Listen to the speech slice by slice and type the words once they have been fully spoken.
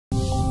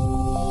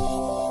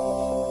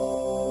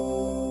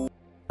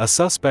A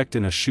suspect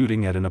in a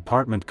shooting at an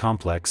apartment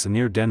complex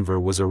near Denver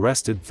was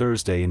arrested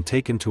Thursday and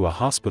taken to a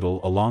hospital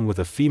along with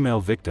a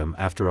female victim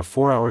after a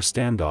 4-hour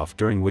standoff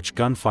during which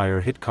gunfire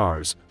hit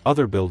cars,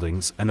 other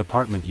buildings and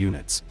apartment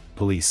units,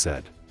 police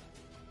said.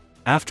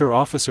 After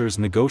officers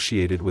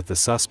negotiated with the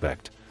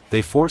suspect,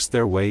 they forced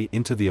their way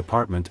into the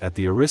apartment at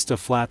the Arista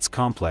Flats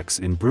complex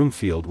in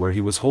Broomfield where he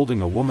was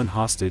holding a woman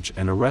hostage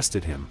and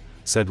arrested him,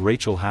 said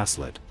Rachel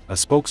Haslett, a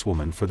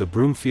spokeswoman for the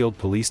Broomfield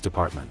Police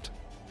Department.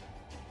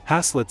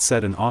 Haslett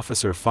said an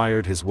officer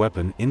fired his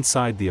weapon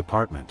inside the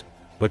apartment,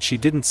 but she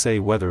didn't say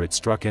whether it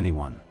struck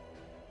anyone.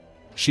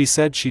 She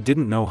said she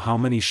didn't know how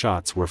many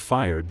shots were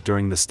fired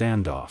during the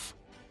standoff.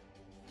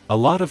 A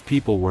lot of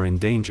people were in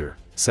danger,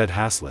 said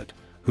Haslett,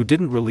 who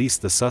didn't release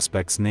the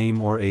suspect's name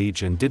or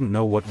age and didn't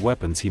know what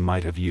weapons he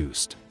might have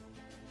used.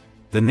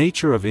 The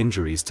nature of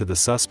injuries to the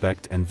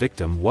suspect and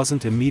victim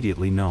wasn't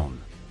immediately known.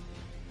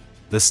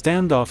 The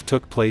standoff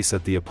took place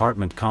at the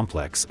apartment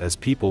complex as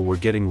people were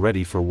getting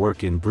ready for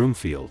work in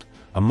Broomfield,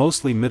 a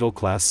mostly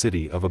middle-class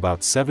city of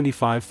about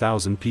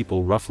 75,000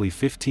 people roughly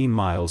 15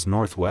 miles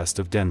northwest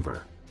of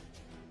Denver.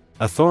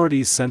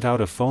 Authorities sent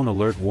out a phone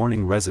alert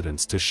warning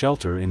residents to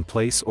shelter in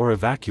place or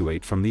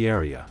evacuate from the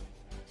area.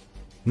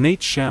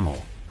 Nate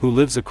Schammel, who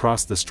lives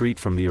across the street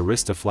from the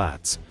Arista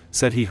Flats,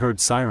 said he heard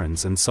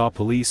sirens and saw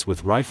police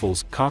with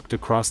rifles cocked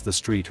across the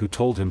street who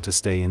told him to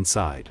stay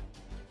inside.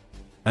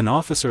 An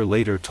officer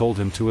later told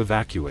him to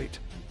evacuate.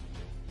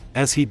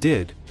 As he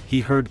did,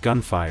 he heard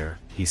gunfire,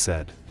 he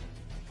said.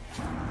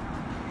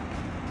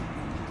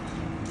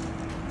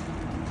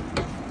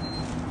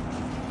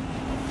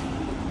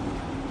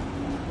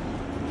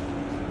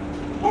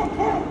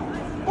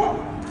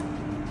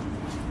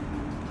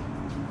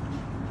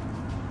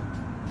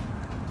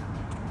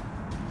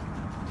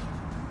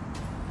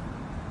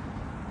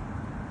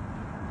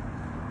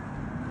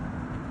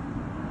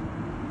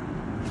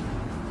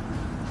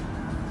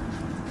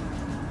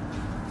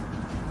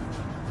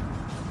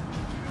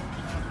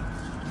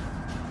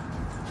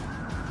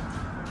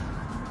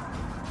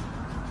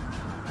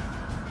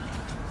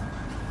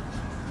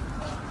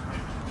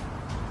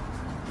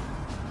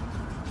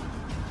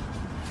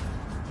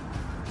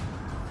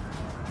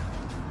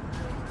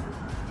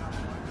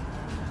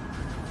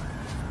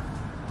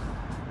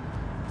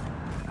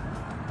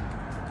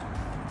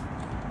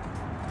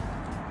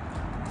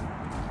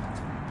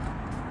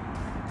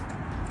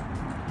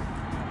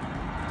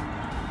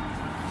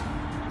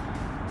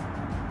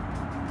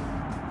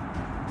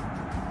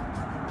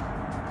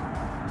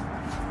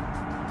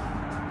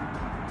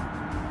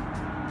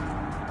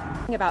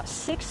 About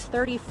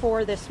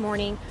 6:34 this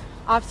morning,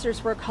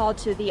 officers were called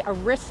to the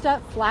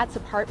Arista Flats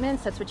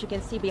apartments, that's what you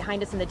can see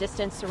behind us in the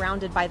distance,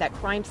 surrounded by that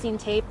crime scene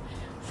tape,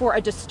 for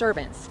a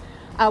disturbance.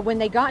 When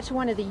they got to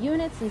one of the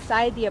units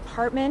inside the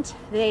apartment,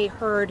 they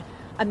heard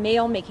a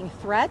male making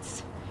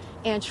threats,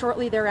 and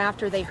shortly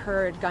thereafter they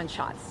heard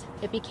gunshots.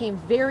 It became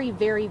very,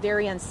 very,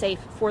 very unsafe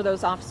for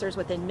those officers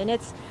within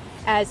minutes,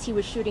 as he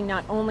was shooting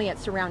not only at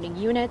surrounding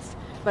units,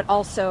 but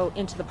also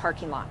into the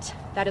parking lot.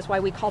 That is why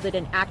we called it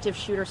an active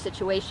shooter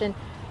situation,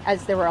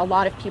 as there were a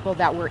lot of people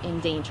that were in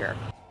danger.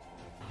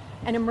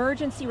 An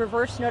emergency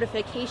reverse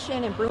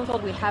notification in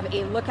Broomfield, we have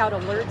a lookout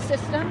alert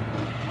system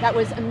that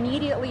was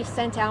immediately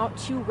sent out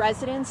to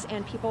residents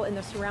and people in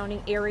the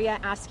surrounding area,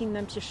 asking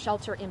them to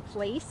shelter in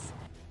place.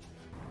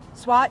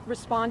 SWAT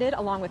responded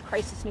along with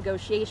crisis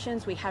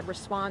negotiations. We had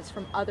response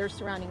from other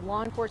surrounding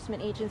law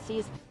enforcement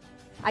agencies.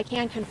 I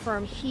can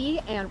confirm he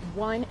and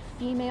one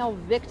female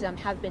victim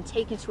have been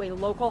taken to a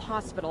local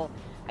hospital.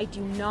 I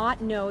do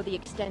not know the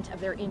extent of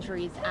their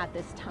injuries at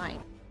this time.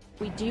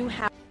 We do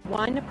have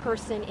one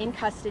person in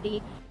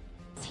custody.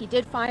 He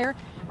did fire,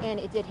 and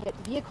it did hit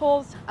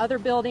vehicles, other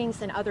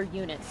buildings, and other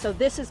units. So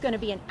this is going to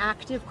be an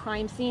active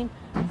crime scene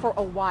for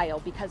a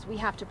while because we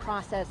have to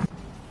process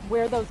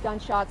where those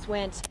gunshots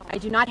went. I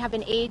do not have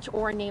an age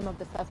or a name of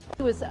the suspect.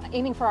 He was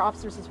aiming for our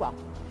officers as well.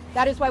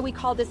 That is why we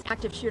call this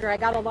active shooter. I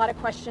got a lot of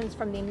questions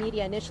from the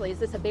media initially. Is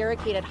this a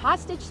barricaded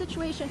hostage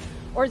situation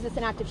or is this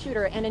an active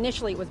shooter? And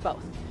initially it was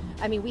both.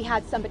 I mean, we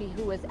had somebody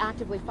who was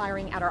actively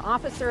firing at our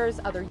officers,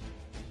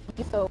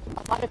 so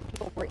a lot of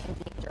people were in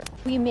danger.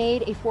 We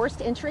made a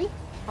forced entry.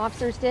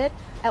 Officers did.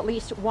 At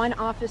least one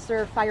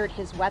officer fired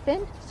his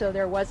weapon, so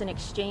there was an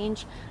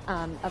exchange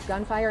of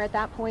gunfire at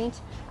that point.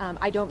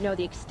 I don't know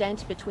the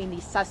extent between the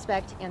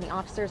suspect and the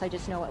officers. I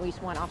just know at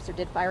least one officer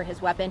did fire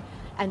his weapon,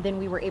 and then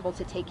we were able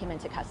to take him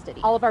into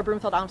custody. All of our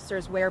Broomfield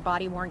officers wear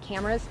body-worn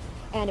cameras,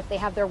 and if they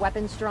have their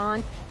weapons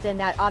drawn, then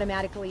that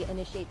automatically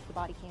initiates the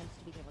body cams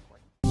to begin.